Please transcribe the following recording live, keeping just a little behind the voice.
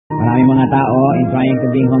Maraming mga tao, in trying to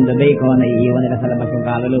bring home the bacon, naiiwan nila sa labas yung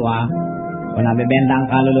kaluluwa o nabibenta ang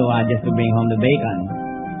kaluluwa just to bring home the bacon.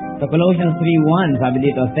 So Colossians 3:1, sabi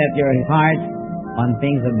dito, set your hearts on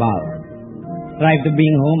things above. Strive to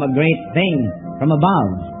bring home a great thing from above.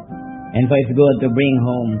 And so it's good to bring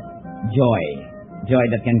home joy. Joy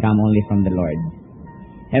that can come only from the Lord.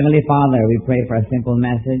 Heavenly Father, we pray for a simple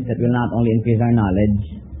message that will not only increase our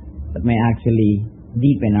knowledge, but may actually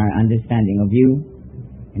deepen our understanding of you,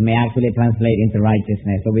 and may actually translate into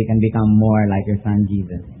righteousness so we can become more like your Son,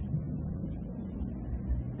 Jesus.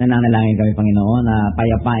 Nananalangin kami, Panginoon, na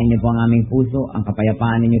payapain niyo po ang aming puso, ang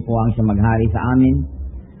kapayapaan niyo po ang siyang maghari sa amin.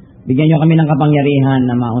 Bigyan niyo kami ng kapangyarihan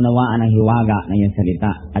na maunawaan ang hiwaga ng iyong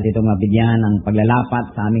salita at ito mabigyan ng paglalapat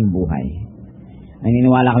sa aming buhay.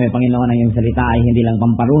 Naniniwala kami, Panginoon, na iyong salita ay hindi lang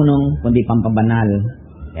pamparunong, kundi pampabanal.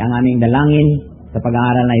 Kaya ang aming dalangin sa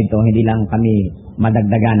pag-aaral na ito, hindi lang kami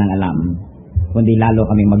madagdagan ng alam, kundi lalo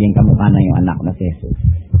kami maging kamukha ng iyong anak na si Jesus.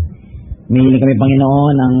 Mihili kami,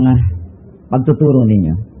 Panginoon, ng pagtuturo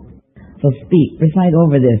ninyo. So speak, preside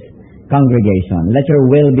over this congregation. Let your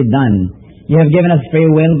will be done. You have given us free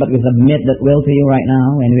will, but we submit that will to you right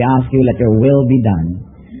now, and we ask you, let your will be done.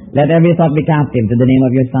 Let every thought be captive to the name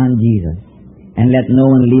of your Son, Jesus, and let no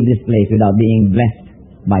one leave this place without being blessed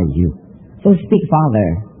by you. So speak, Father,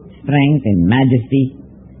 strength and majesty.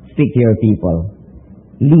 Speak to your people.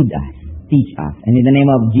 Lead us, teach us, and in the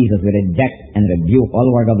name of Jesus, we reject and rebuke all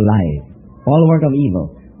work of lies, all work of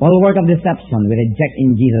evil, all work of deception, we reject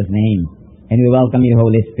in Jesus' name, and we welcome you,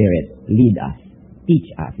 Holy Spirit. Lead us, teach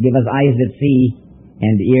us, give us eyes that see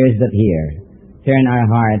and ears that hear. Turn our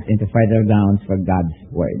hearts into fertile grounds for God's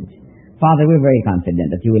word. Father, we're very confident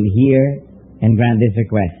that you will hear and grant this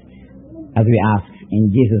request as we ask in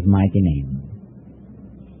Jesus' mighty name.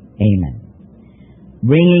 Amen.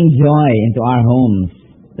 Bringing joy into our homes.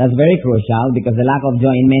 That's very crucial because the lack of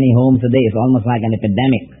joy in many homes today is almost like an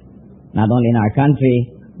epidemic, not only in our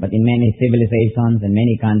country, but in many civilizations and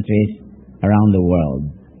many countries around the world.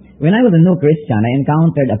 When I was a new Christian, I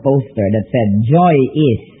encountered a poster that said, joy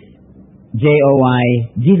is, J-O-Y,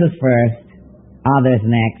 Jesus first, others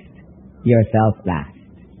next, yourself last.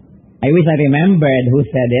 I wish I remembered who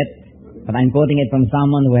said it, but I'm quoting it from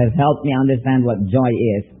someone who has helped me understand what joy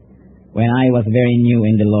is when I was very new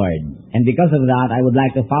in the Lord. And because of that, I would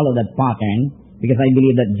like to follow that pattern because I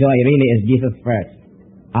believe that joy really is Jesus first,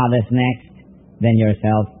 others next, then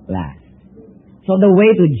yourself last. So the way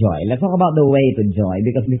to joy, let's talk about the way to joy,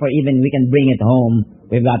 because before even we can bring it home,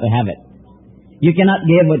 we've got to have it. You cannot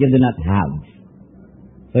give what you do not have.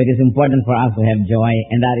 So it is important for us to have joy,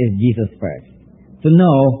 and that is Jesus first. To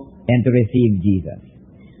know and to receive Jesus.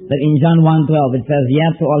 That in John 1:12 it says,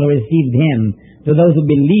 yet to all who received Him, to those who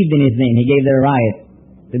believed in His name, He gave the right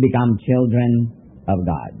to become children of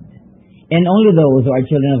God. And only those who are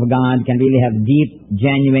children of God can really have deep,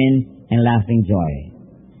 genuine, and lasting joy.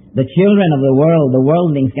 The children of the world, the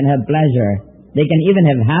worldlings, can have pleasure. They can even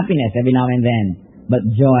have happiness every now and then. But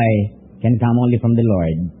joy can come only from the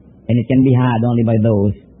Lord. And it can be had only by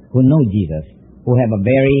those who know Jesus, who have a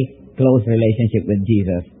very close relationship with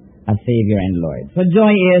Jesus as Savior and Lord. So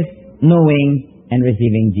joy is knowing and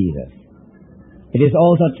receiving Jesus. It is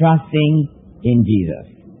also trusting in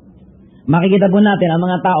Jesus. Makikita po natin ang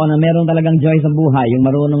mga tao na meron talagang joy sa buhay, yung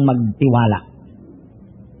marunong magtiwala.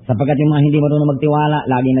 Sapagkat yung mga hindi marunong magtiwala,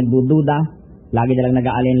 laging nagdududa, lagi nilang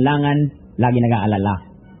nag-aalinlangan, lagi nag-aalala.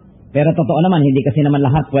 Pero totoo naman, hindi kasi naman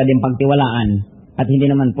lahat pwedeng pagtiwalaan at hindi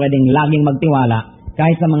naman pwedeng laging magtiwala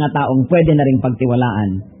kahit sa mga taong pwede na rin pagtiwalaan.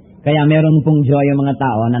 Kaya meron pong joy yung mga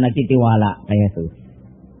tao na nagtitiwala kay Jesus.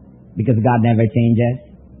 Because God never changes.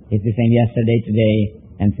 It's the same yesterday, today,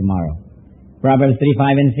 and tomorrow. Proverbs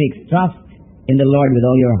 3:5 and 6, trust in the Lord with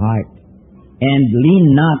all your heart and lean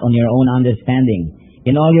not on your own understanding.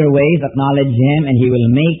 In all your ways, acknowledge Him, and He will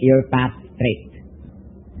make your path straight.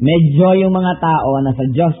 Medyo yung mga tao na sa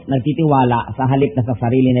Diyos nagtitiwala sa halip na sa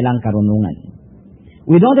sarili nilang karunungan.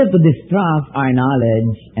 We don't have to distrust our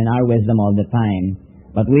knowledge and our wisdom all the time,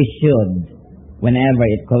 but we should whenever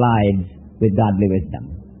it collides with godly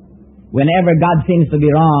wisdom. Whenever God seems to be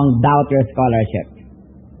wrong, doubt your scholarship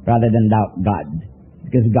rather than doubt God,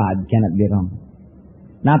 because God cannot be wrong.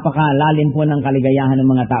 Napakalalim po ng kaligayahan ng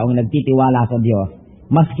mga taong nagtitiwala sa Diyos.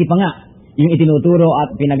 Maski pa nga, yung itinuturo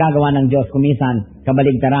at pinagagawa ng Diyos kumisan,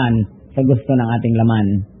 kabaligtaran sa gusto ng ating laman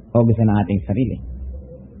o gusto ng ating sarili.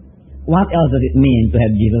 What else does it mean to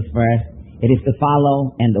have Jesus first? It is to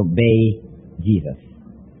follow and obey Jesus.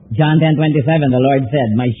 John 10:27, the Lord said,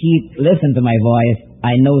 my sheep listen to my voice,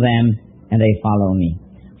 I know them, and they follow me.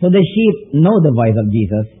 So the sheep know the voice of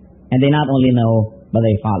Jesus, and they not only know, but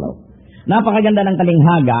they follow. Napakaganda ng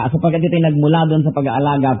talinghaga sapagkat ito'y nagmula doon sa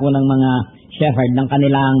pag-aalaga po ng mga shepherd ng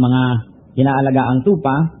kanilang mga inaalagaang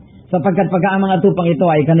tupa, sapagkat pagka ang mga tupang ito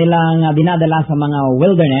ay kanilang dinadala sa mga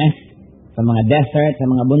wilderness, sa mga desert, sa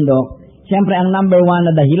mga bundok, siyempre ang number one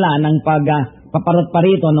na dahilan ng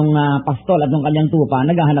pagpaparot-parito ng pastol at ng kanyang tupa,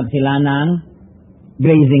 naghahanap sila ng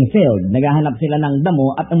grazing field, naghahanap sila ng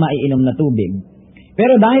damo at ng maiinom na tubig.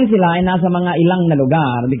 Pero dahil sila ay nasa mga ilang na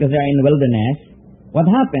lugar, because they're in wilderness, what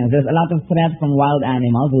happens? There's a lot of threats from wild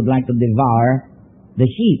animals who would like to devour the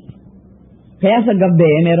sheep. Kaya sa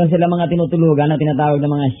gabi, meron sila mga tinutulugan na tinatawag na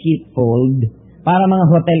mga sheepfold, para mga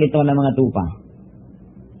hotel ito ng mga tupa.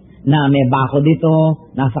 Na may bako dito,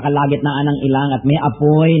 nasa kalagitnaan ng ilang at may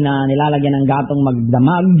apoy na nilalagyan ng gatong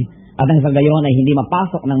magdamag, at ang sa gayon ay hindi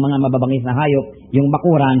mapasok ng mga mababangis na hayop yung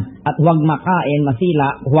bakuran at huwag makain, masila,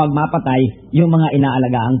 huwag mapatay yung mga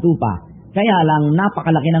inaalagaang tupa. Kaya lang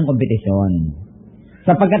napakalaki ng kompetisyon.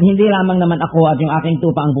 Sapagkat hindi lamang naman ako at yung aking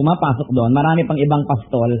tupa ang pumapasok doon, marami pang ibang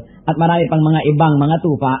pastol at marami pang mga ibang mga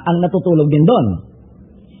tupa ang natutulog din doon.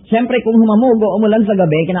 Siyempre kung humamugo umulan sa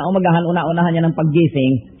gabi, kinaumagahan una-unahan niya ng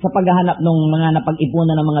paggising sa paghahanap ng mga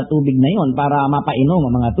napag-ipunan ng mga tubig na yon para mapainom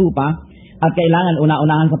ang mga tupa, at kailangan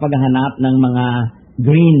una-unahan sa paghahanap ng mga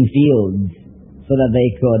green fields so that they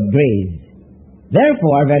could graze.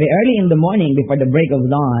 Therefore, very early in the morning before the break of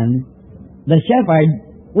dawn, the shepherd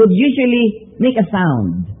would usually make a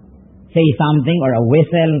sound, say something or a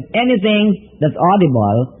whistle, anything that's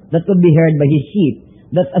audible that could be heard by his sheep.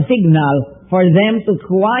 That's a signal for them to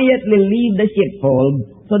quietly leave the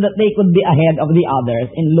sheepfold so that they could be ahead of the others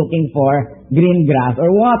in looking for green grass or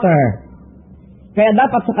water. Kaya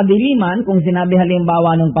dapat sa kadiliman, kung sinabi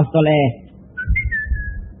halimbawa ng pastol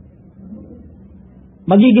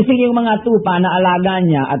magigising yung mga tupa na alaga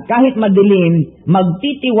niya at kahit madilim,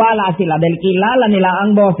 magtitiwala sila dahil kilala nila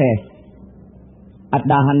ang boses. At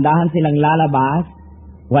dahan-dahan silang lalabas,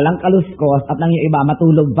 walang kaluskos at nang yung iba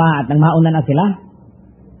matulog pa at nang mauna na sila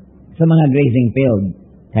sa mga grazing field.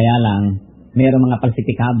 Kaya lang, mayroong mga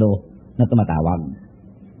palsipikado na tumatawag.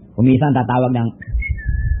 Kumisan tatawag ng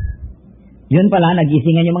yun pala,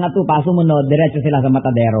 nagisingan yung mga tupa, sumunod, diretso sila sa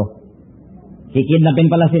matadero.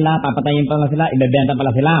 Kikidnapin pala sila, papatayin pala sila, ibebenta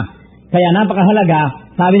pala sila. Kaya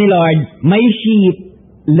napakahalaga, sabi ni Lord, my sheep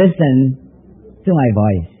listen to my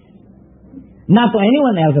voice. Not to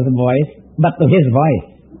anyone else's voice, but to His voice.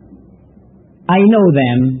 I know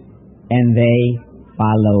them, and they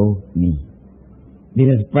follow me.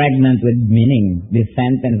 This is pregnant with meaning, this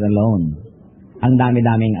sentence alone. Ang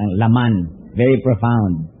dami-daming laman, very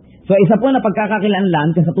profound. So isa po na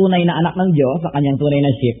pagkakakilanlan kung sa tunay na anak ng Diyos, sa kanyang tunay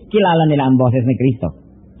na sheep, kilala nila ang boses ni Kristo.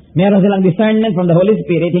 Meron silang discernment from the Holy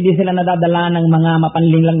Spirit, hindi sila nadadala ng mga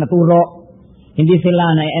mapanlinlang na turo, hindi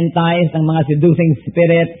sila na-entice ng mga seducing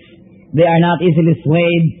spirits, they are not easily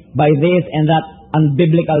swayed by this and that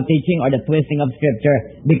unbiblical teaching or the twisting of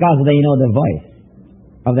Scripture because they know the voice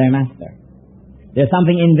of their Master. There's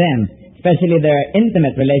something in them, especially their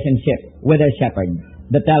intimate relationship with their shepherd,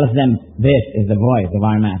 that tells them, this is the voice of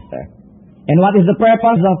our Master. And what is the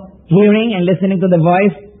purpose of hearing and listening to the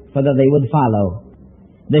voice? So that they would follow.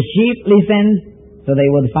 The sheep listened, so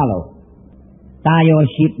they would follow. Tayo,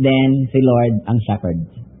 sheep din, si Lord ang shepherd.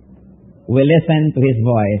 We listen to His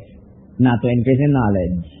voice, not to increase in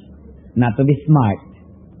knowledge, not to be smart.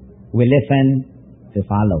 We listen to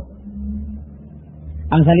follow.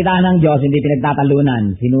 Ang salita ng Diyos hindi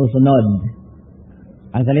pinagtatalunan, sinusunod.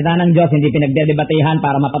 Ang salita ng Diyos hindi pinagdedebatehan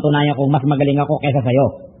para mapatunayan kung mas magaling ako kaysa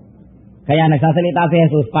sayo. Kaya nagsasalita si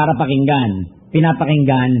Jesus para pakinggan,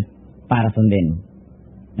 pinapakinggan para sundin.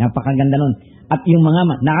 Napakaganda nun. At yung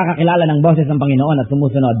mga nakakakilala ng boses ng Panginoon at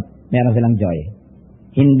sumusunod, meron silang joy.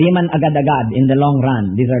 Hindi man agad-agad, in the long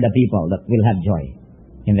run, these are the people that will have joy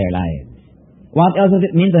in their lives. What else does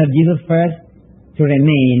it mean to have Jesus first? To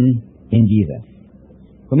remain in Jesus.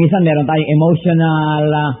 Kumisan meron tayong emotional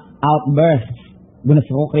outbursts.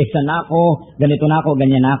 Gusto ko, Christian na ako, ganito na ako,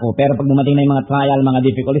 ganyan na ako. Pero pag dumating na yung mga trial, mga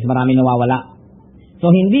difficulties, marami nawawala.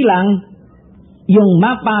 So hindi lang yung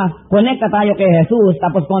mapa-connect na tayo kay Jesus,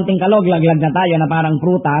 tapos konting kalog, laglag na tayo na parang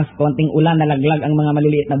prutas, konting ulan na laglag ang mga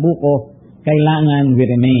maliliit na buko, kailangan we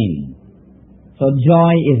remain. So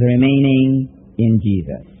joy is remaining in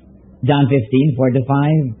Jesus. John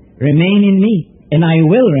 15:4-5, remain in me, and I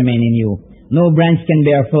will remain in you. No branch can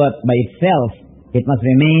bear fruit by itself. It must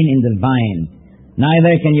remain in the vine.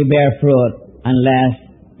 Neither can you bear fruit unless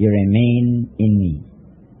you remain in me.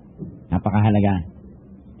 Napakahalaga.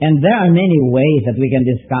 And there are many ways that we can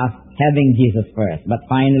discuss having Jesus first. But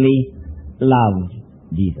finally, love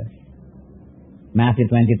Jesus.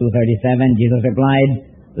 Matthew 22:37, Jesus replied,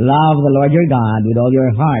 love the Lord your God with all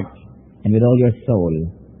your heart and with all your soul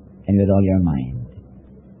and with all your mind.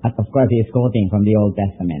 At of course, he is quoting from the Old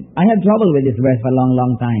Testament. I had trouble with this verse for a long,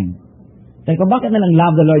 long time. Sabi ko, bakit na lang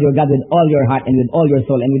love the Lord your God with all your heart and with all your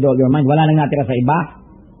soul and with all your mind? Wala nang natira sa iba.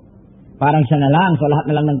 Parang siya na lang. So lahat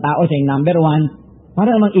na lang ng tao, siya yung number one.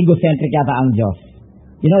 Parang namang egocentric yata ang Diyos.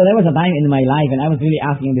 You know, there was a time in my life and I was really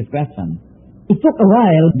asking this question. It took a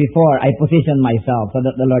while before I positioned myself so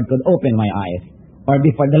that the Lord could open my eyes. Or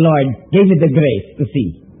before the Lord gave me the grace to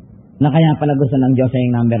see. Na kaya pala gusto ng Diyos ay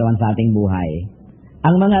yung number one sa ating buhay.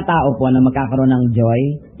 Ang mga tao po na magkakaroon ng joy,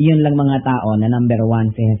 iyon lang mga tao na number one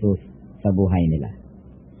si Jesus sa buhay nila.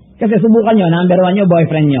 Kasi subukan nyo, number one nyo,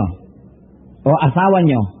 boyfriend nyo. O asawa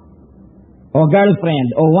nyo. O girlfriend,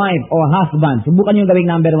 o wife, o husband. Subukan nyo gawing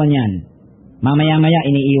number one yan. Mamaya-maya,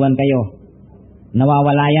 iniiwan kayo.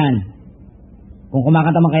 Nawawala yan. Kung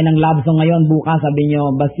kumakanta man kayo ng love song ngayon, bukas sabi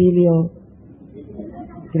nyo, Basilio,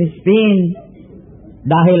 Crispin,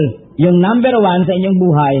 dahil yung number one sa inyong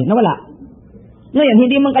buhay, nawala. Ngayon,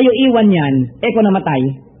 hindi man kayo iwan yan, kung namatay,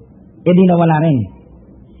 di nawala rin.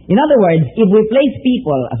 In other words, if we place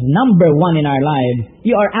people as number one in our lives,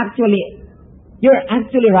 you're actually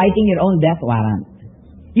writing your own death warrant.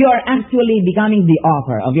 You are actually becoming the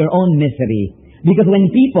author of your own misery. Because when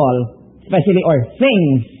people, especially or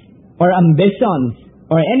things, or ambitions,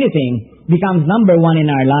 or anything, becomes number one in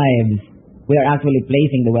our lives, we are actually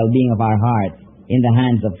placing the well-being of our hearts in the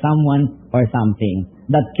hands of someone or something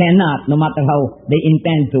that cannot, no matter how they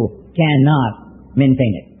intend to, cannot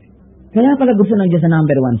maintain it. Kaya pala gusto ng Diyos na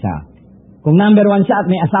number one siya. Kung number one siya at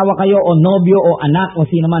may asawa kayo, o nobyo, o anak, o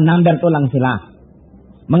sino man, number two lang sila.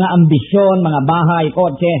 Mga ambisyon, mga bahay,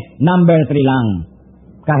 kotse, number 3 lang.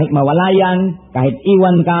 Kahit mawala yan, kahit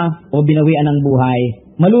iwan ka, o binawian ng buhay,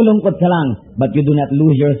 malulungkot ka lang, but you do not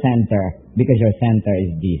lose your center because your center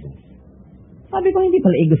is Jesus. Sabi ko, hindi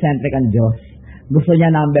pala egocentric ang Diyos. Gusto niya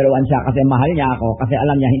number one siya kasi mahal niya ako, kasi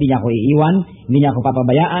alam niya hindi niya ako iiwan, hindi niya ako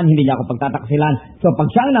papabayaan, hindi niya ako pagtataksilan. So pag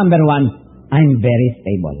siya ang number one, I'm very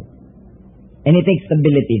stable. And it takes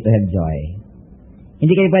stability to have joy.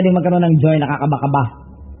 Hindi kayo pwedeng magkaroon ng joy nakakaba-kaba.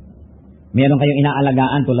 Meron kayong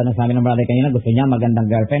inaalagaan, tulad ng sabi ng brother kanina, gusto niya magandang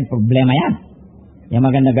girlfriend, problema yan. Yung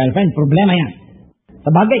magandang girlfriend, problema yan.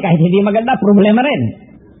 Sa bagay, kahit hindi maganda, problema rin.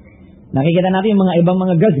 Nakikita natin yung mga ibang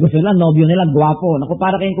mga girls, gusto nila, nobyo nila, gwapo. Naku,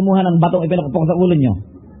 para kayong kumuha ng batong ipinakupok sa ulo nyo.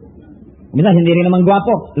 Minsan, hindi rin naman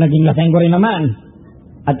gwapo, naging lasenggo rin naman.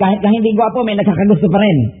 At kahit na hindi gwapo, may nakakagusto pa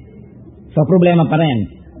rin. So, problema pa rin.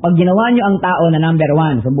 Pag ginawa nyo ang tao na number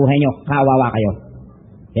one sa buhay nyo, kawawa kayo.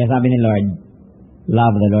 Kaya sabi ni Lord,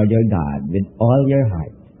 love the Lord your God with all your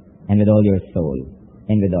heart, and with all your soul,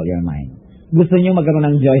 and with all your mind. Gusto nyo magkaroon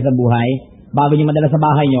ng joy sa buhay? Bago nyo madala sa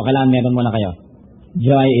bahay nyo, kailangan meron muna kayo.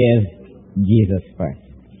 Joy is Jesus first.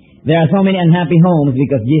 There are so many unhappy homes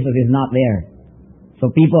because Jesus is not there.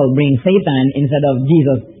 So people bring Satan instead of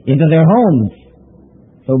Jesus into their homes.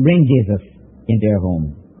 So bring Jesus into your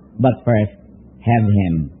home. But first, have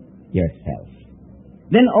Him yourself.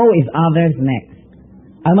 Then O is others next.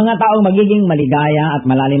 Ang mga taong magiging maligaya at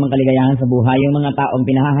malalim ang kaligayahan sa buhay, yung mga taong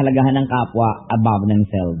pinahahalagahan ng kapwa above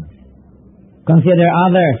themselves. Consider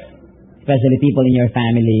others, especially people in your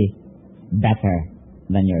family, better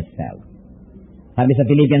than yourself. Sabi sa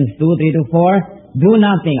Philippians 2:3-4, do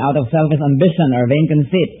nothing out of selfish ambition or vain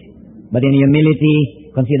conceit, but in humility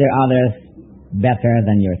consider others better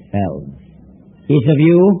than yourselves. Each of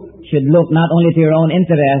you should look not only to your own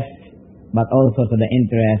interest, but also to the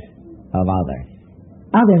interest of others.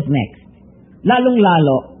 Others next.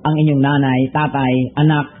 Lalong-lalo ang inyong nanay, tatay,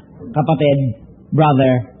 anak, kapatid,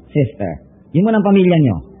 brother, sister. Yung mga pamilya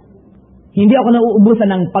nyo. Hindi ako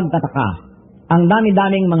nauubusan ng pagtataka. Ang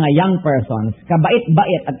dami-daming mga young persons,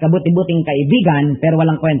 kabait-bait at kabuti-buting kaibigan, pero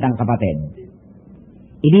walang kwentang kapatid.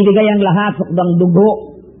 Ibibigay ang lahat, sukdang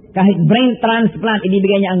dugo. Kahit brain transplant,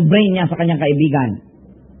 ibibigay niya ang brain niya sa kanyang kaibigan.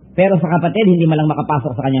 Pero sa kapatid, hindi malang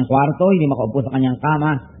makapasok sa kanyang kwarto, hindi makaupo sa kanyang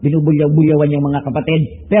kama, binubulyaw-bulyawan yung mga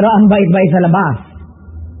kapatid, pero ang bait-bait sa labas.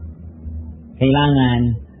 Kailangan,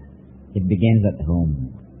 it begins at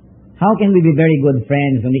home. How can we be very good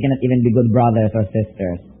friends when we cannot even be good brothers or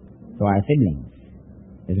sisters to our siblings?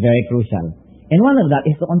 It's very crucial. And one of that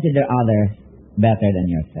is to consider others better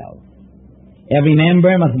than yourself. Every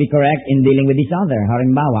member must be correct in dealing with each other.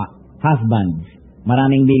 Halimbawa, husbands,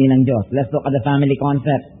 maraming bili ng Diyos. Let's look at the family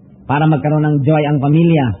concept. Para magkaroon ng joy ang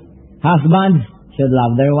pamilya, husbands should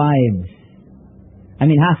love their wives.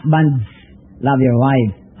 Husbands, love your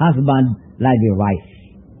wives. Husband, love your wife.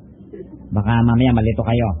 Baka mamaya malito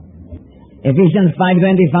kayo. Ephesians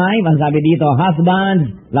 5:25, ang sabi dito,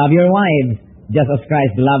 husbands, love your wives, just as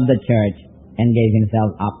Christ loved the church and gave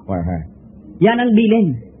Himself up for her. Yan ang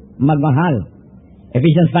bilin, magmahal.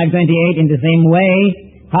 Ephesians 5:28, in the same way,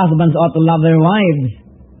 Husbands ought to love their wives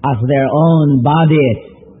as their own bodies.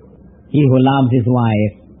 He who loves his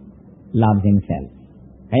wife loves himself.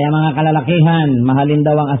 Kaya mga kalalakihan, mahalin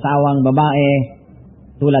daw ang asawang babae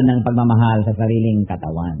tulad ng pagmamahal sa sariling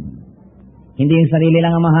katawan. Hindi yung sarili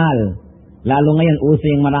lang ang mahal. Lalo ngayon, uso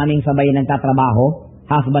yung maraming sabay nagtatrabaho,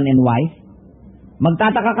 husband and wife.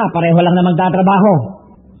 Magtataka ka, pareho lang na magtatrabaho.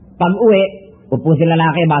 Pag uwi, upo si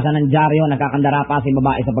lalaki, basa ng dyaryo, nakakandara pa si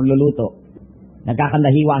babae sa pagluluto. Nagkakanda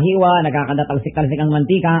hiwa-hiwa, nagkakanda talsik-talsik ang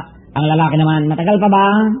mantika. Ang lalaki naman, matagal pa ba?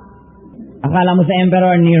 Akala mo sa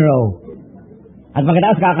Emperor Nero. At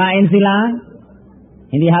pagkatapos kakain sila,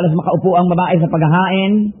 hindi halos makaupo ang babae sa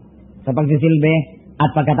paghahain, sa pagsisilbi, at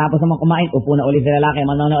pagkatapos naman kumain, upo na ulit si lalaki,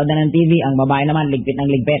 manonood na ng TV, ang babae naman, ligpit ng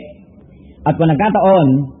ligpit. At kung nagkataon,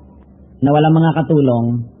 na walang mga katulong,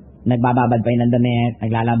 nagbababad pa yun ng damit,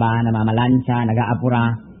 naglalaba, namamalansya,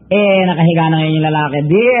 nag-aapura, nakahiga na ngayon yung lalaki,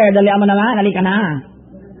 dear, dalian mo naman, halika na.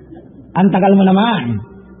 Ang tagal mo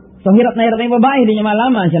naman. So, hirap na yung babae, hindi niya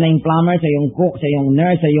malaman. Siya na yung plumber, siya yung cook, siya yung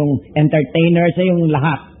nurse, siya yung entertainer, siya yung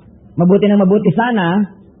lahat. Mabuti na mabuti sana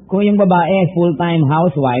kung yung babae, full-time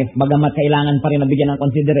housewife, bagamat kailangan pa rin nabigyan ng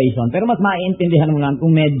consideration. Pero mas maiintindihan mo lang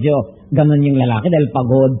kung medyo ganun yung lalaki dahil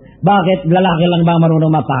pagod. Bakit lalaki lang ba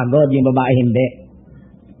marunong mapagod, yung babae hindi?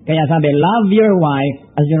 Kaya sabi, love your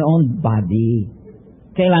wife as your own body.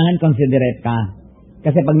 Kailangan considerate ka.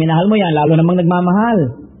 Kasi pag minahal mo yan, lalo namang nagmamahal.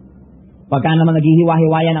 Pagka naman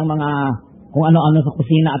naghihiwa-hiwayan ang mga kung ano-ano sa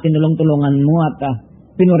kusina at tinulong-tulungan mo at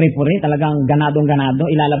pinuri-puri, talagang ganadong-ganado,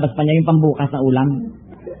 ilalabas pa niya yung pambukas na ulam.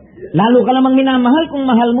 Lalo ka namang minamahal kung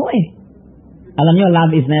mahal mo eh. Alam nyo,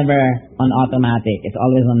 love is never on automatic. It's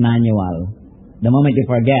always on manual. The moment you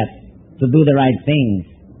forget to do the right things,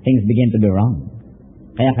 things begin to be wrong.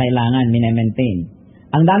 Kaya kailangan minemaintain.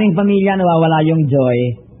 Ang daming pamilya nawawala yung joy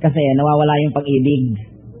kasi nawawala yung pag-ibig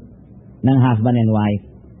ng husband and wife.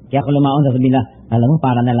 Kaya kung lumaon, sasabihin na, alam mo,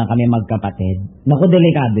 para na lang kami magkapatid. Naku,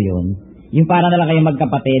 delikado yun. Yung para na lang kayo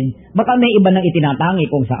magkapatid, baka may iba nang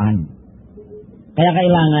itinatangi kung saan. Kaya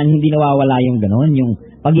kailangan hindi nawawala yung gano'n, yung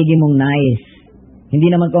pagiging mong nice.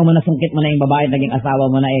 Hindi naman kung nasungkit mo na yung babae at naging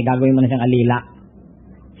asawa mo na, gagawin mo na siyang alila.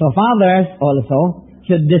 So fathers also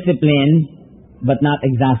should discipline but not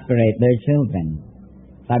exasperate their children.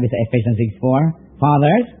 Sabi sa Ephesians 6:4,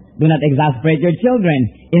 fathers, do not exasperate your children.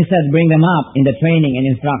 Instead, bring them up in the training and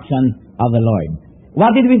instruction of the Lord.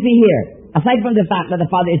 What did we see here? Aside from the fact that the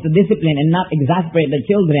father is to discipline and not exasperate the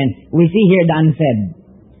children, we see here the unsaid.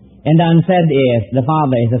 And the unsaid is, the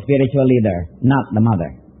father is a spiritual leader, not the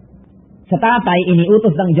mother. Sa tatay,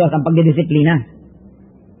 iniutos ng Diyos ang pagdidisiplina.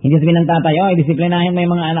 Hindi sabihin ng tatay, disiplinahin mo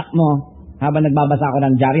yung mga anak mo habang nagbabasa ako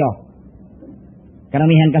ng dyaryo.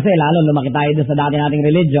 Karamihan kasi, lalo lumaki tayo doon sa dati nating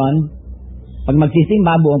religion, pag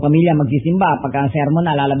magsisimba, buong pamilya magsisimba, pagka sermon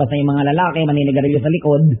na, lalabas na yung mga lalaki, maninigarilyo sa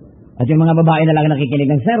likod, at yung mga babae na lang nakikinig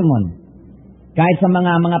ng sermon. Kahit sa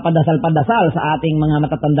mga padasal-padasal sa ating mga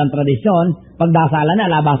matatandang tradisyon, pagdasalan na,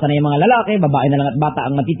 labasan na yung mga lalaki, babae na lang at bata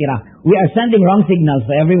ang matitira. We are sending wrong signals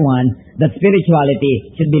to everyone that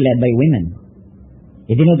spirituality should be led by women.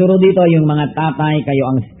 Itinuturo dito yung mga tatay, kayo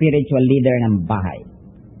ang spiritual leader ng bahay.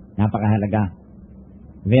 Napakahalaga.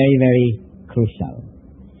 Very, very crucial.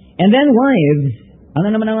 And then wives, ano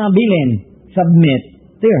naman ang mga bilin? Submit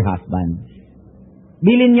to your husband.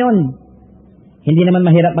 Bilin yon. Hindi naman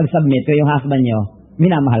mahirap mag-submit kung yung husband nyo,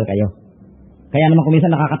 minamahal kayo. Kaya naman kung minsan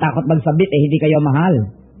nakakatakot mag-submit, hindi kayo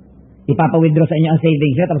mahal. Ipapa-withdraw sa inyo ang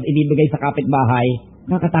savings nyo, tapos ibibigay sa kapitbahay,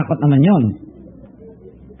 nakakatakot naman yon.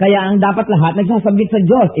 Kaya ang dapat lahat, nagsasubmit sa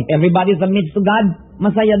Diyos. If everybody submits to God,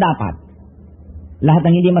 masaya dapat. Lahat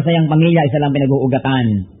ng hindi masayang pamilya, isa lang pinag-uugatan.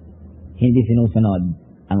 Hindi sinusunod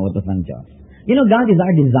ang utos ng Diyos. You know, God is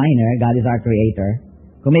our designer, God is our creator.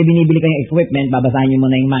 Kung may binibili kayong equipment, babasahin niyo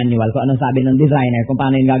muna yung manual kung anong sabi ng designer, kung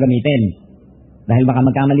paano yung gagamitin. Dahil baka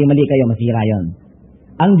magkamali-mali kayo, masira yon.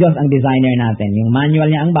 Ang Diyos ang designer natin. Yung manual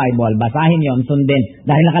niya ang Bible, basahin yon, sundin.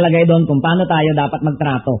 Dahil nakalagay doon kung paano tayo dapat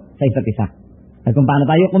magtrato sa isa't isa. At kung paano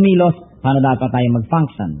tayo kumilos, paano dapat tayo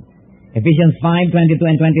mag-function. Ephesians 5:22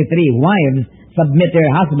 and 23, wives, submit to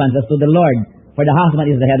your husbands as to the Lord. For the husband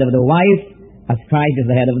is the head of the wife, as Christ is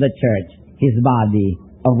the head of the church, his body,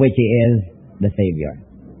 of which he is the Savior.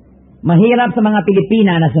 Mahirap sa mga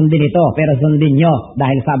Pilipina na sundin ito, pero sundin nyo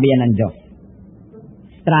dahil sabi yan ng Diyos.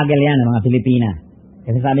 Struggle yan ng mga Pilipina.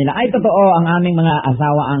 Kasi sabi nila, ay totoo, ang aming mga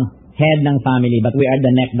asawa ang head ng family, but we are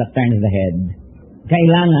the neck that turns the head.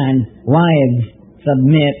 Kailangan, wives,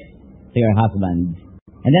 submit to your husbands.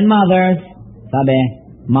 And then mothers, sabi,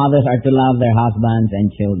 mothers are to love their husbands and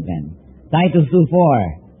children. Titus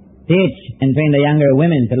 2:4, teach and train the younger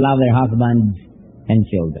women to love their husbands and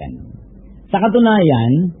children. Sa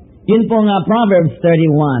katunayan, Yun pong Proverbs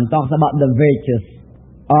 31 talks about the virtues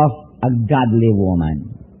of a godly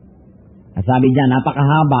woman. Sabi dyan,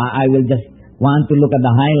 napakahaba. I will just want to look at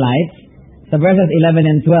the highlights. Sa verses 11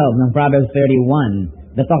 and 12 ng Proverbs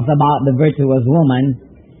 31 that talks about the virtuous woman,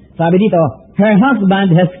 sabi dito, her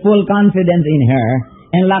husband has full confidence in her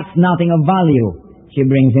and lacks nothing of value. She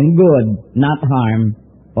brings him good, not harm,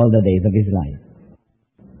 all the days of his life.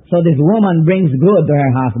 So this woman brings good to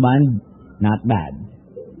her husband, not bad.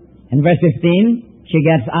 In verse 15, she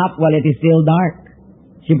gets up while it is still dark.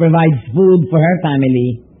 She provides food for her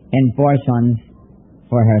family and portions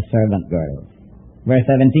for her servant girls. Verse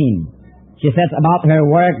 17, she sets about her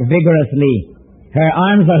work vigorously. Her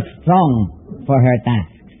arms are strong for her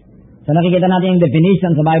tasks. So nakikita natin yung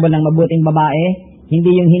definition sa Bible ng mabuting babae,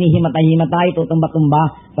 hindi yung hinihimatay-himatay, tutumba-tumba.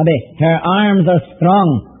 Sabi, her arms are strong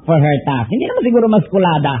for her task. Hindi naman siguro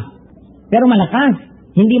maskulada, pero malakas.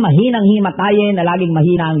 Hindi mahinang himatayin na laging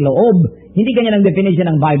mahina ang loob. Hindi ganyan ang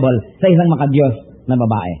definition ng Bible sa isang makadiyos na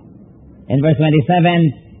babae. In verse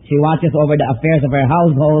 27, she watches over the affairs of her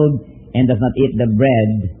household and does not eat the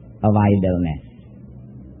bread of idleness.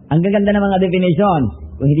 Ang gaganda ng mga definition.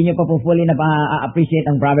 Kung hindi nyo pa po fully na pa-appreciate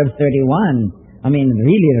ang Proverbs 31, I mean,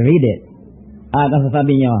 really read it. At ang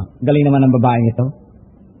sasabi nyo, galing naman ang babaeng ito.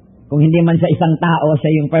 Kung hindi man siya isang tao,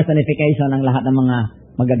 siya yung personification ng lahat ng mga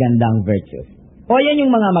magagandang virtues. O yan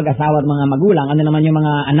yung mga mag-asawa at mga magulang. Ano naman yung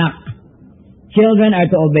mga anak? Children are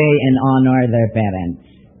to obey and honor their parents.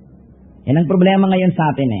 Yan ang problema ngayon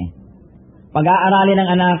sa atin eh. Pag-aaralin ng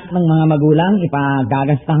anak ng mga magulang,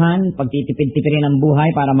 ipagagastahan, pagtitipid-tipirin ng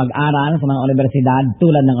buhay para mag-aral sa mga universidad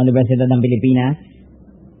tulad ng Universidad ng Pilipinas.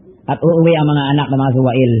 At uuwi ang mga anak na mga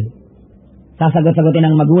suwail.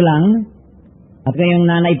 Sasagot-sagutin ng magulang. At kung yung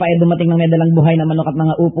nanay pa ay dumating ng may dalang buhay na manok at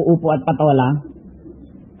mga upo-upo at patola,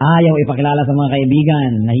 ayaw ipakilala sa mga kaibigan,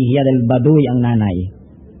 nahihiya dahil baduy ang nanay.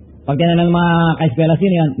 Pag tinanong ng mga kaeskwela,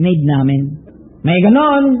 sino yan? Maid namin. May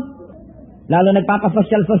ganon! Lalo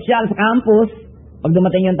nagpapasosyal-sosyal sa campus, pag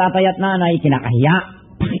dumating yung tatay at nanay, kinakahiya.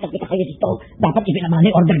 Pakita kayo dito, dapat ipinamani,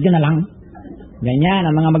 order nyo na lang. Ganyan,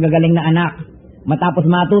 ang mga magagaling na anak. Matapos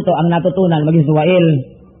matuto, ang natutunan, maging suwail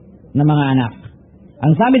ng mga anak.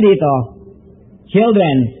 Ang sabi dito,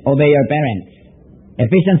 children, obey your parents.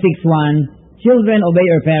 Ephesians 6:1, children, obey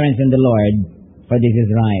your parents in the Lord, for this is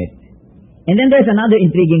right. And then there's another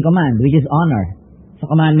intriguing command, which is honor.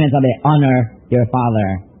 Sa commandment, sabi, honor your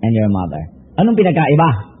father and your mother. Anong pinagkaiba?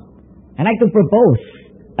 I like to propose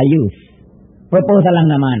a use. Proposal lang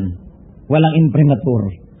naman. Walang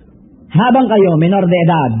imprimatur. Habang kayo, minor de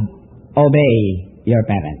edad, obey your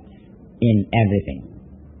parents in everything.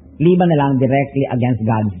 Liban na lang directly against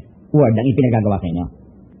God's word ang ipinagagawa sa inyo.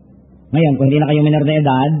 Ngayon, kung hindi na kayo minor de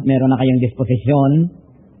edad, meron na kayong disposisyon,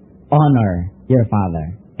 honor your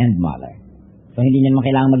father and mother. So, hindi nyo naman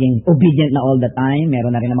kailangan maging obedient na all the time.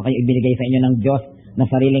 Meron na rin naman kayo ibinigay sa inyo ng Diyos na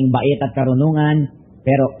sariling bait at karunungan,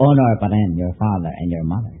 pero honor pa rin your father and your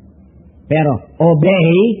mother. Pero, obey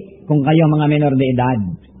kung kayo mga minor de edad.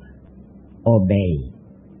 Obey.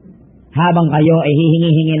 Habang kayo ay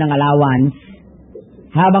hihingi-hingi ng allowance,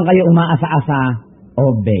 habang kayo umaasa-asa,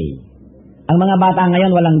 obey. Ang mga bata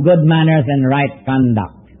ngayon walang good manners and right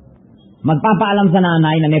conduct. Magpapaalam sa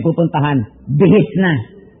nanay na may pupuntahan, bihis na.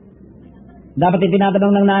 Dapat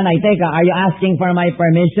itinatanong ng nanay, teka, are you asking for my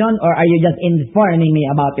permission or are you just informing me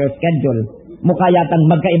about your schedule? Mukha yatang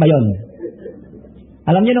magkaiba yun.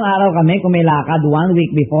 Alam niyo nung araw kami, kung may lakad, 1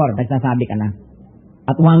 week before, nagsasabi ka na.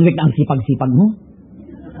 At 1 week na ang sipag-sipag mo.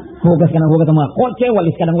 Hugas ka ng hugas ng mga kotse,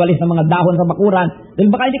 walis ka ng walis ng mga dahon sa bakuran. Dahil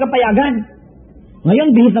baka hindi ka payagan. Ngayon,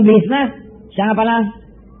 bihis na. Siya nga pala,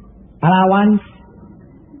 allowance.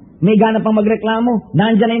 May gana pang magreklamo.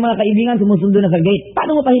 Nandiyan na yung mga kaibigan, sumusundo na sa gate.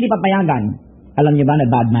 Paano mo pa hindi papayagan? Alam niyo ba na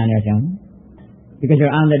bad manners yun? Because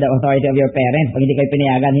you're under the authority of your parents. Pag hindi kayo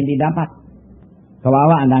pinayagan, hindi dapat.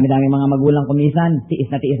 Kawawa, ang dami-dami mga magulang kumisan. Tiis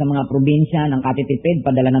na tiis ng mga probinsya, ng katitipid,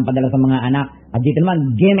 padala ng padala sa mga anak. At dito naman,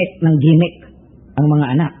 gimmick ng gimmick ang mga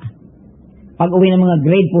anak. Pag uwi ng mga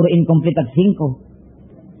grade, puro incomplete at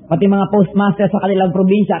 5. Pati mga postmaster sa kanilang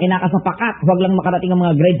probinsya, kinakasapakat. Huwag lang makarating ang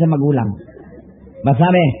mga grade sa magulang.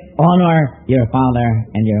 Masabi, honor your father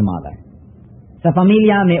and your mother. Sa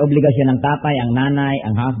pamilya, may obligasyon ng tatay, ang nanay,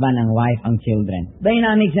 ang husband, ang wife, ang children.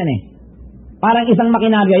 Dynamics yan eh. Parang isang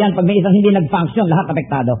makinaryo yan. Pag may isang hindi nag-function, lahat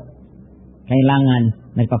apektado. Kailangan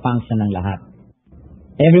nagpa-function ng lahat.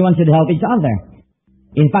 Everyone should help each other.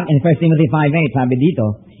 In fact, in 1 Timothy 5:8, sabi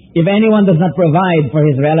dito, if anyone does not provide for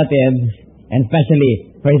his relatives, and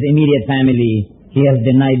especially for his immediate family, he has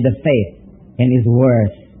denied the faith and is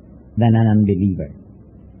worse than an unbeliever.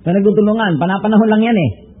 So nagtutulungan, panapanahon lang yan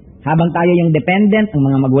eh. Habang tayo yung dependent, ang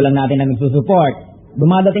mga magulang natin na nagsusupport,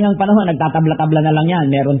 Dumadating ang panahon, nagtatabla-tabla na lang yan.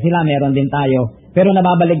 Meron sila, meron din tayo. Pero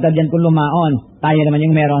nababaligtad yan kung lumaon. Tayo naman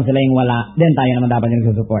yung meron, sila yung wala. Then tayo naman dapat yung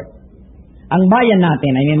susupport. Ang bayan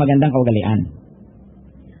natin ay may magandang kaugalian.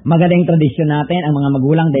 Magandang tradisyon natin, ang mga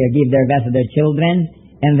magulang, they give their best to their children,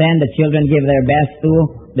 and then the children give their best to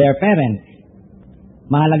their parents.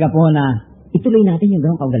 Mahalaga po na ituloy natin yung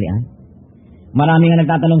ganong kaugalian. Marami nga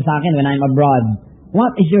nagtatanong sa akin when I'm abroad,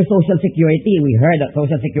 what is your social security? We heard that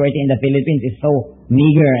social security in the Philippines is so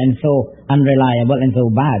meager and so unreliable and so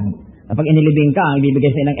bad. Kapag inilibing ka, ang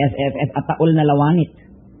bibigay sa ng SSS at taol na lawanit.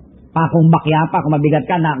 Pakong bakya pa, kung mabigat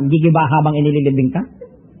ka, nagigiba habang inililibing ka.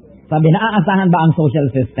 Sabi, naaasahan ba ang social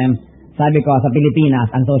system? Sabi ko, sa Pilipinas,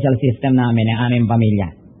 ang social system namin, ang aming pamilya,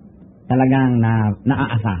 talagang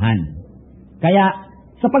naaasahan. Kaya,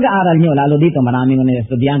 sa pag-aaral nyo, lalo dito, maraming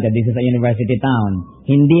estudyante, this is a university town,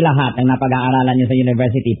 hindi lahat ng napag-aaralan nyo sa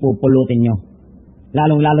university, pupulutin nyo.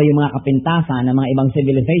 Lalong-lalo yung mga kapintasan ng mga ibang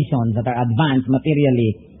civilizations that are advanced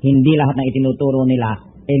materially, hindi lahat ng itinuturo nila,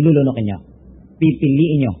 lulunukin nyo.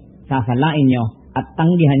 Pipiliin nyo, sasalain nyo, at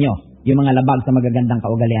tanggihan nyo yung mga labag sa magagandang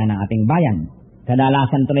kaugalian ng ating bayan.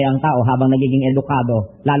 Kadalasan tuloy ang tao habang nagiging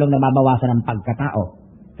edukado, lalong nababawasan ang pagkatao.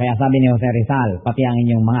 Kaya sabi ni Jose Rizal, pati ang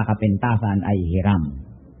inyong mga kapintasan ay hiram.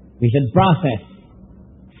 We should process,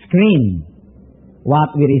 screen,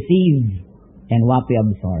 what we receive and what we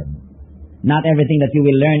absorb. Not everything that you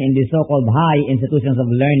will learn in the so-called high institutions of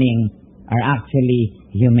learning are actually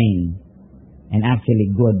humane and actually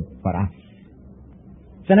good for us.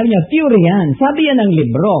 Sabi niya, theory yan. Sabi yan ng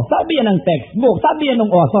libro. Sabi yan ng textbook. Sabi yan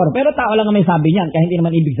ng author. Pero tao lang ang may sabi niyan. Kaya hindi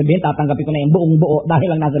naman ibig sabihin, tatanggapin ko na yung buong buo dahil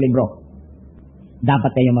lang nasa libro.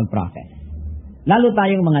 Dapat kayo mag-process. Lalo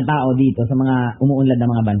tayong mga tao dito sa mga umuunlad na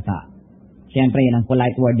mga bansa. Siyempre, yun ang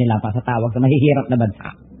polite word nila pa sa tawag sa mahihirap na bansa.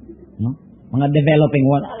 No? Mga developing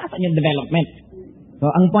world. Nasaan yung development? So,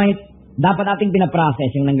 ang point, dapat ating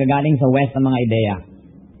pinaprocess yung nanggagaling sa West ng mga ideya.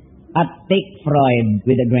 At take Freud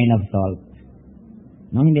with a grain of salt.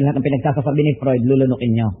 No? Hindi lahat ng pinagsasasabi ni Freud,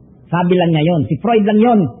 lulunukin nyo. Sabi lang niya yun. Si Freud lang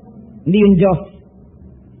yun. Hindi yung Diyos.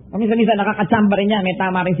 Minsan-minsan nakakatsamba rin niya. May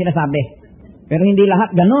tama rin sinasabi. Pero hindi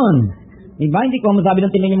lahat ganun. Diba? Hindi ko masabi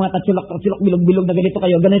ng tingnan yung mga tatsulok, bilog-bilog na ganito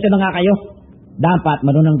kayo. Ganito na nga kayo. Dapat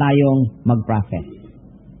marunong tayong mag-process.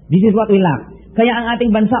 This is what we lack. Kaya ang ating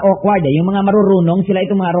bansa awkward eh. Yung mga marurunong, sila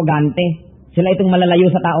itong mga arrogante. Sila itong malalayo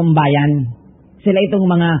sa taong bayan. Sila itong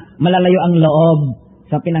mga malalayo ang loob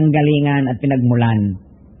sa pinanggalingan at pinagmulan.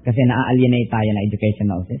 Kasi na-alienate tayo na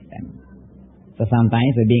educational system. So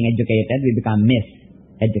sometimes, with being educated, we become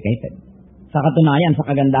miseducated. Sa katunayan, sa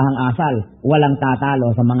kagandahang asal, walang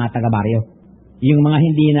tatalo sa mga taga-baryo. Yung mga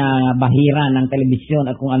hindi na bahira ng telebisyon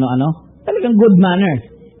at kung ano-ano, talagang good manners.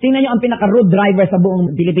 Tingnan nyo ang pinaka-rude driver sa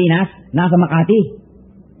buong Pilipinas, nasa Makati.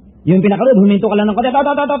 Yung pinaka-rude, huminto ka lang ng kote,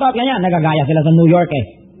 ganyan, nagagaya sila sa New York eh.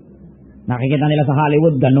 Nakikita nila sa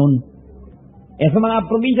Hollywood, ganun. Sa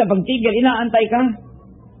mga probinsya, pag tigil, inaantay ka.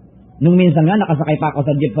 Nung minsan nga, nakasakay pa ako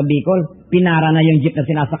sa jeep sa Bicol, pinara na yung jeep na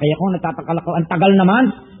sinasakay ako, nagtatakal ako, ang tagal naman,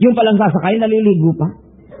 yung palang sasakay, naliligo pa.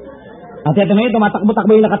 At ito ngayon,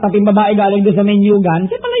 tumatakbo-takbo yung nakataping babae galing doon sa menyugan,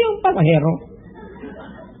 siya pala yung pasahero.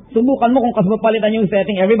 Subukan mo kung kasmapalitan yung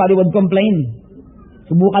setting, everybody would complain.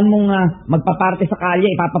 Subukan mong magpaparte sa kalye,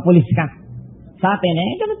 ipapapulis ka. Sa atin,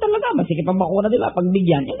 ganun talaga, masikip ang bakuna nila,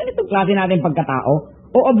 pagbigyan, yung ganitong klase natin pagkatao,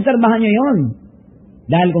 o obserbahan nyo yon.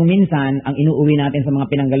 Dahil kung minsan, ang inuuwi natin sa mga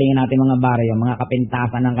pinanggalingan natin mga baryo, mga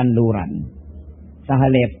kapintasan ng kanluran, sa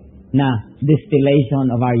halip na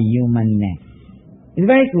distillation of our humanness. It's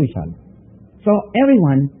very crucial. So,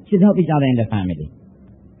 everyone should help each other in the family.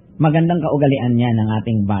 Magandang kaugalian niya ng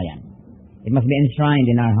ating bayan. It must be enshrined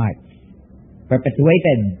in our hearts,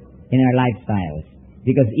 perpetuated in our lifestyles,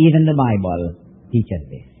 because even the Bible teaches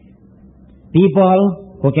this.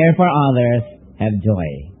 People who care for others have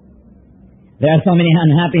joy. There are so many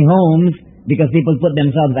unhappy homes because people put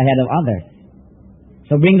themselves ahead of others.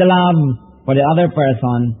 So bring the love for the other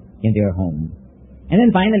person into your home. And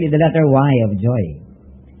then finally, the letter Y of joy.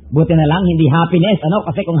 Buti na lang, hindi happiness.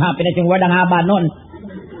 Kasi kung happiness yung word, ang haba nun.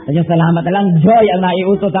 Kanyang salamat na lang, joy ang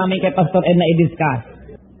naiuto sa amin kay Pastor Ed na i-discuss.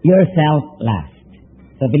 Yourself last.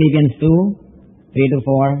 Sa Philippians 2,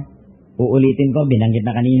 3-4, uulitin ko, binanggit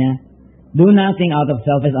na kanina. Do nothing out of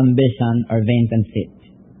selfish ambition or vain conceit.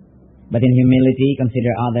 But in humility,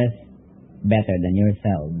 consider others better than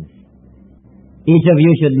yourselves. Each of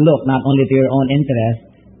you should look not only to your own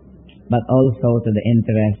interests, but also to the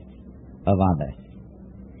interests of others.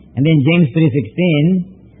 And then James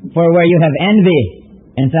 3:16, for where you have envy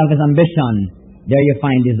and selfish ambition, there you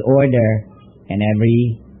find disorder and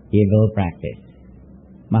every evil practice.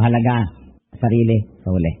 Mahalaga, sarili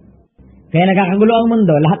sa huli. Kaya nagkakagulo ang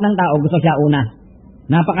mundo, lahat ng tao gusto siya una.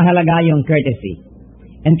 Napakahalaga yung courtesy.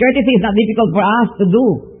 And courtesy is not difficult for us to do.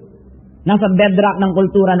 Nasa bedrock ng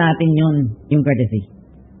kultura natin yun, yung courtesy.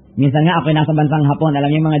 Minsan nga ako'y nasa bansang Hapon,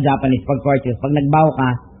 alam niyo yung mga Japanese, pag courteous, pag nagbow ka,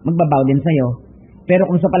 magbabow din sa'yo. Pero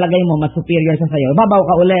kung sa palagay mo, mas superior sa sa'yo, babaw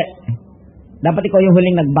ka uli. Dapat ikaw yung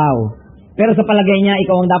huling nagbow. Pero sa palagay niya,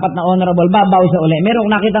 ikaw ang dapat na honorable, babaw siya uli. Meron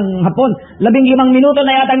akong nakitang Hapon, 15 minuto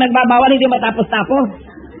na yatang nagbabawan, hindi matapos-tapos.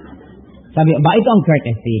 Sabi, ba ito ang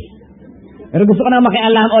courtesy? Pero gusto ko na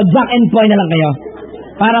makialam, Jack and Poy na lang kayo,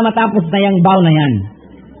 para matapos na yung bow na yan.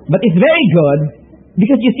 But it's very good,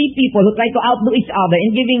 because you see people who try to outdo each other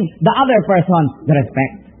in giving the other person the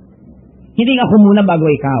respect. Hindi ako muna bago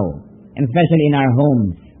ikaw. And especially in our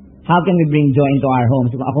homes. How can we bring joy into our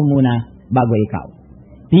homes? Kung ako muna bago ikaw.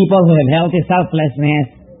 People who have healthy selflessness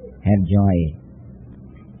have joy.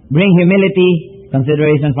 Bring humility,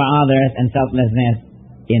 consideration for others, and selflessness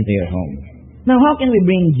into your home. Now, how can we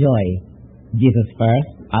bring joy? Jesus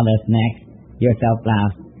first, others next, yourself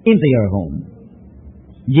last, into your home.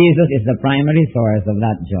 Jesus is the primary source of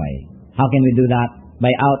that joy. How can we do that?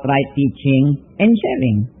 By outright teaching and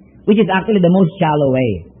sharing, which is actually the most shallow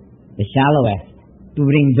way, the shallowest, to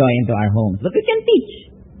bring joy into our homes. But we can teach.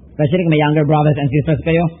 Especially kung may younger brothers and sisters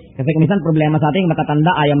kayo, kasi kung minsan problema sa ating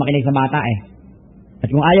matatanda, ayaw makinig sa bata eh. At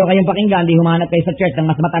kung ayaw kayong pakinggan, di humanap kayo sa church ng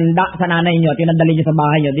mas matanda sa nanay nyo at yung nadali nyo sa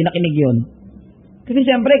bahay nyo, di nakinig yun. Kasi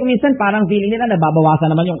siyempre, kung minsan parang feeling nila,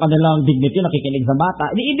 nababawasan naman yung kanilang dignity, nakikinig sa bata.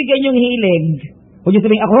 Di ibigay yung hilig. Kung yung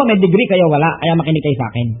sabihin, ako may degree kayo, wala, kaya makinig kayo sa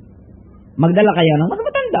akin. Magdala kayo ng mas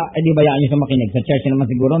matanda. Eh di bayaan nyo sa makinig. Sa church naman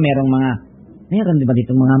siguro, meron di ba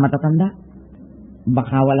ditong mga matatanda?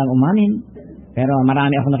 Baka walang umamin. Pero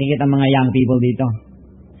marami ako nakikita mga young people dito.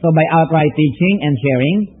 So by outright teaching and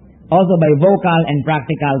sharing, also by vocal and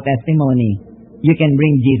practical testimony, you can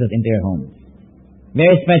bring Jesus into your home.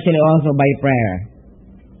 Very especially also by prayer.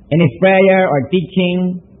 And if prayer or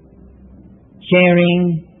teaching, sharing,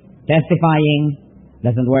 testifying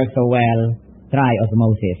doesn't work so well, try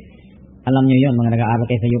osmosis. Alam nyo yun, mga nag-aaral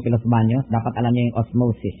kayo sa UP Los Baños, dapat alam nyo yung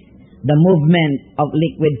osmosis. The movement of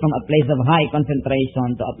liquid from a place of high concentration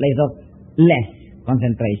to a place of less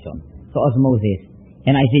concentration. So osmosis.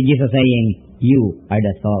 And I see Jesus saying, you are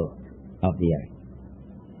the salt of the earth.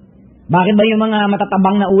 Bakit ba yung mga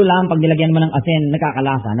matatabang na ulam, pag nilagyan mo ng asin,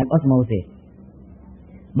 nagkakalasa? Nag-osmosis.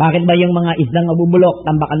 Bakit ba yung mga isdang mabubulok,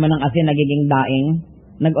 tambakan mo ng asin, nagiging daing?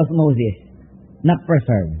 Nag-osmosis.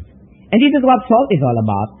 Not-preserved. And this is what salt is all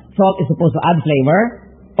about. Salt is supposed to add flavor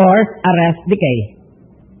or arrest decay.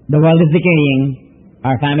 The world is decaying.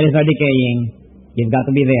 Our families are decaying. You've got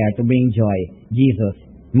to be there to bring joy. Jesus,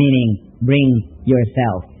 meaning bring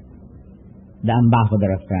yourself, the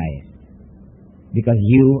ambassador of Christ. Because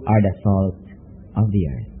you are the salt of the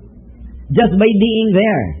earth. Just by being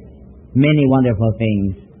there, many wonderful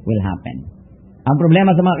things will happen. Ang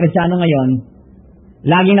problema sa mga Kristiyano ngayon,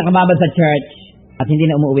 laging nakababad sa church at hindi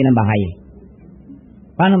na umuwi ng bahay.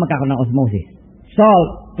 Paano magkakaroon ng osmosis?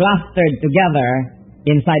 Salt clustered together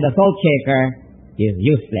inside the salt shaker is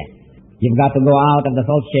useless. You've got to go out of the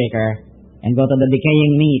salt shaker and go to the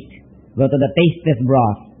decaying meat, go to the tasteless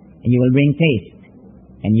broth, and you will bring taste,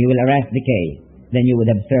 and you will arrest decay. Then you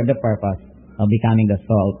would have served the purpose of becoming the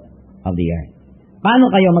salt of the earth.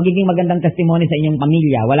 Paano kayo magiging magandang testimony sa inyong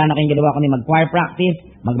pamilya? Wala na kayong ginawa kundi mag-choir practice,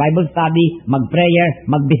 mag-Bible study, mag-prayer,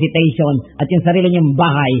 mag-visitation, at yung sarili niyong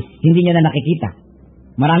bahay, hindi niyo na nakikita.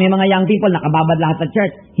 Marami mga young people, nakababad lahat sa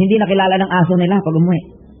church, hindi nakilala ng aso nila pag umuwi.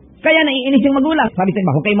 Kaya naiinis yung magulang. Sabi sa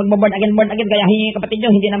iba, huwag kayo mag-born again, kaya hingi kapatid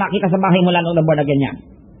nyo, hindi na makita sa bahay mula nung na-born again niya.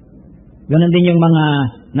 Ganon din yung mga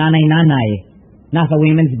nanay-nanay. Nasa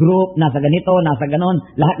women's group, nasa ganito, nasa ganon.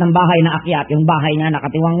 Lahat ng bahay na akyat, yung bahay niya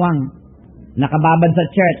nakatiwangwang. Nakababad sa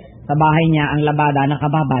church, sa bahay niya ang labada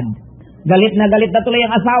nakababad. Galit na tuloy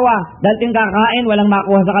ang asawa. Dahil yung kakain, walang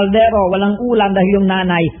makuha sa kaldero, walang ulam dahil yung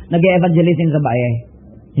nanay nag-evangelism sa bahay.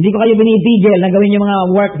 Hindi ko kayo binibigil na gawin yung mga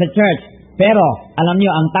work sa church. Pero, alam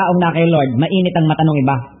nyo, ang taong na kay Lord, mainit ang mata ng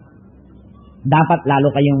iba. Dapat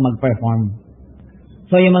lalo kayong mag-perform.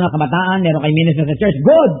 So yung mga kabataan, meron kayo minister sa church,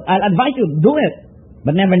 good! I'll advise you, do it!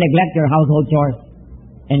 But never neglect your household chores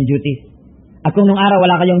and duties. At kung nung araw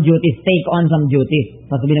wala kayong duties, take on some duties.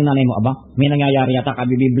 Sasabihin ng nanay mo, aba, may nangyayari yata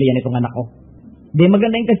kabibiblia nitong anak ko. Di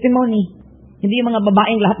maganda yung testimony. Hindi yung mga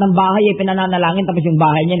babaeng lahat ng bahay ay pinananalangin tapos yung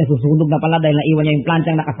bahay niya nasusunog na pala dahil naiwan niya yung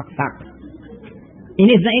planchang nakasaksak.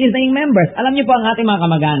 Inis na yung members. Alam niyo po ang ating mga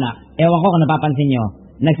kamag-anak. Ewan ko kung napapansin niyo,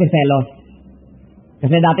 nagsiselos.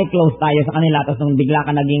 Kasi dati close tayo sa kanila, tapos nung bigla ka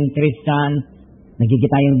naging Christian, nagigit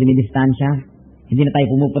tayong dinidistansya. Hindi na tayo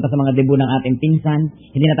pumupunta sa mga debut ng ating pinsan.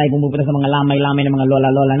 Hindi na tayo pumupunta sa mga lamay-lamay ng mga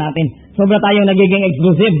lola-lola natin. Sobra tayong nagiging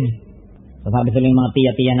exclusive. So sabi sila yung mga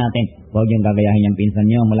tiya-tiya natin, huwag yung gagayahin yung pinsan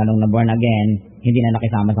nyo mula nung na-born again, hindi na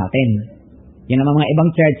nakisama sa atin. Yun naman mga ibang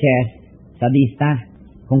churches, sadista.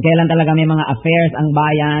 Kung kailan talaga may mga affairs ang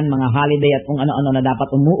bayan, mga holiday at kung ano-ano na dapat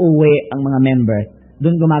umuuwi ang mga members,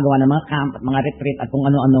 doon gumagawa ng mga camp at mga retreat at kung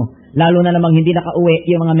ano-ano. Lalo na namang hindi nakauwi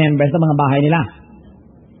yung mga members sa mga bahay nila.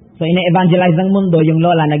 So ina-evangelize ng mundo, yung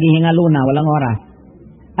lola naghihingalo na, walang oras.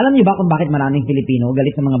 Alam niyo ba kung bakit maraming Pilipino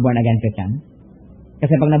galit sa mga born again Christian?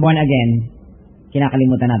 Kasi pag na-born again,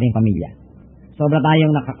 kinakalimutan natin yung pamilya. Sobra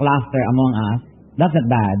tayong naka-cluster among us. That's not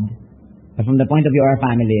bad. But from the point of view of our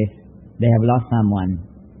families, they have lost someone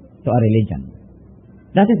to a religion.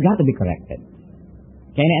 That has got to be corrected.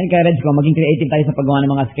 Kaya na-encourage ko, maging creative tayo sa paggawa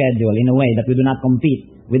ng mga schedule in a way that we do not compete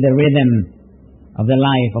with the rhythm of the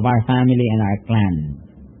life of our family and our clan.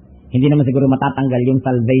 Hindi naman siguro matatanggal yung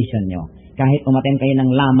salvation nyo kahit umaten kayo ng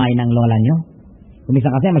lamay ng lola nyo. Kumisa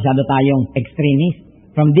kasi masyado tayong extremist.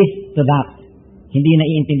 From this to that, hindi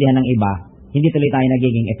naiintindihan ng iba, hindi tuloy tayo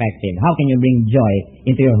nagiging effective. How can you bring joy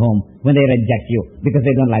into your home when they reject you because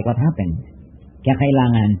they don't like what happened? Kaya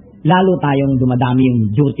kailangan, lalo tayong dumadami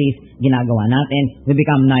yung duties, ginagawa natin, we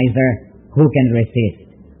become nicer. Who can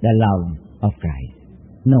resist the love of Christ?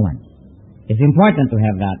 No one. It's important to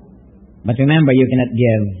have that. But remember, you cannot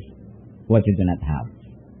give what you do not have.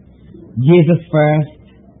 Jesus first,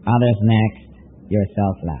 others next,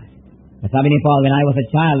 yourself last. Sabi ni Paul, when I was a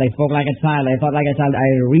child, I spoke like a child, I thought like a child, I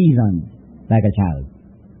reasoned like a child.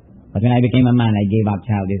 But when I became a man, I gave up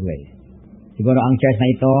childish ways. Siguro ang church na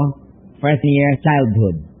ito, first year,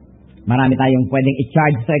 childhood. Marami tayong pwedeng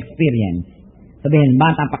i-charge sa experience. Sabihin,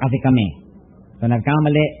 bata pa kasi kami. So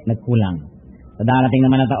nagkamali, nagkulang. Sa darating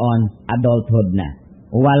naman na taon, adulthood na.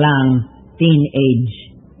 Walang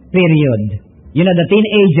teenage period. You know, the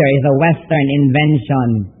teenager is a Western invention.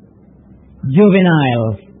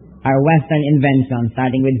 Juveniles are Western invention,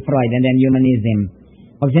 starting with Freud and then humanism.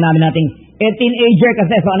 Pag sinabi natin, teenager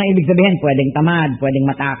kasi, so anong ibig sabihin? Pwedeng tamad, pwedeng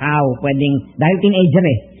matakaw, dahil teenager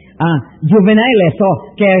juvenile, so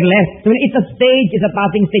careless. So it's a stage, it's a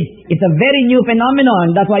passing stage. It's a very new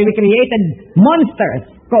phenomenon. That's why we created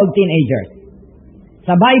monsters called teenagers.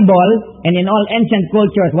 Sa Bible, and in all ancient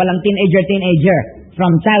cultures, walang teenager,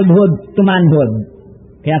 from childhood to manhood.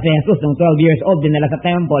 Kaya si Jesus, nung 12 years old, dinala sa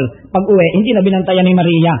temple, pag-uwi, hindi na binantayan ni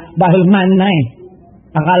Maria dahil man na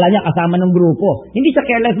Akala niya kasama ng grupo. Hindi siya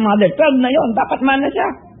careless mother. 12 na yon, dapat man na siya.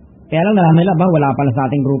 Kaya lang nalaman nila, wala pala sa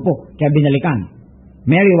ating grupo. Kaya binalikan.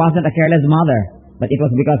 Mary wasn't a careless mother, but it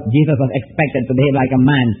was because Jesus was expected to behave like a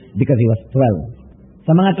man because he was 12.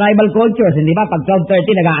 Sa mga tribal cultures, hindi ba, pag 12,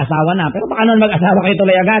 13, nag-aasawa na. Pero baka noon mag-asawa kayo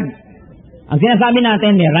tuloy agad. Ang sinasabi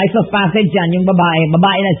natin, may rites of passage yan, yung babae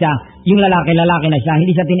na siya, yung lalaki na siya,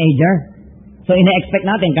 hindi siya teenager. So ina-expect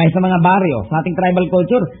natin, kahit sa mga baryo, sa ating tribal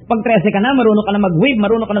culture, pag 13 ka na, marunong ka na mag-weave,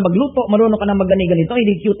 marunong ka na magluto, marunong ka na mag-ganito,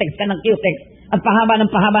 hindi cutex ka ng cutex, at pahaba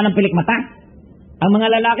ng pilikmata. Ang mga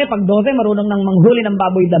lalaki, pag 12, marunong nang manghuli ng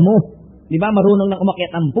baboy damo. Di ba? Marunong nang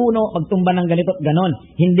umakyat ng puno, magtumba ng ganito at ganon.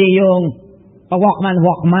 Hindi yung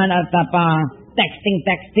pa-walkman at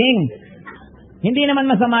pa-texting. Hindi naman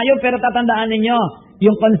masama yun, pero tatandaan ninyo,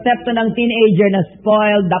 yung konsepto ng teenager na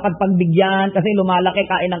spoiled, dapat pagbigyan kasi lumalaki,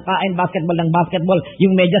 kain ng kain, basketball ng basketball,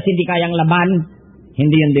 yung medyas hindi kayang laban,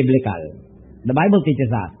 hindi yun biblical. The Bible teaches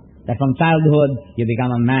us that from childhood, you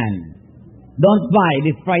become a man. Don't buy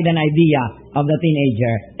this Freudian idea of the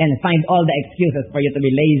teenager and find all the excuses for you to be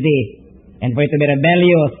lazy and for you to be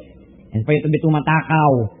rebellious and for you to be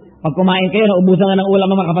tumatakaw. Pag kumain kayo, naubusan nga ng ulam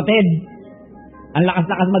ng mga kapatid. Ang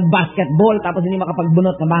lakas-lakas mag-basketball tapos hindi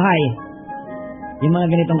makapagbunot sa bahay. Yung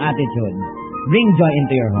mga ganitong attitude, bring joy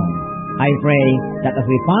into your home. I pray that as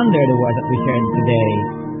we ponder the words that we shared today,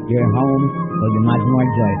 your home will be much more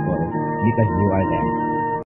joyful because you are there.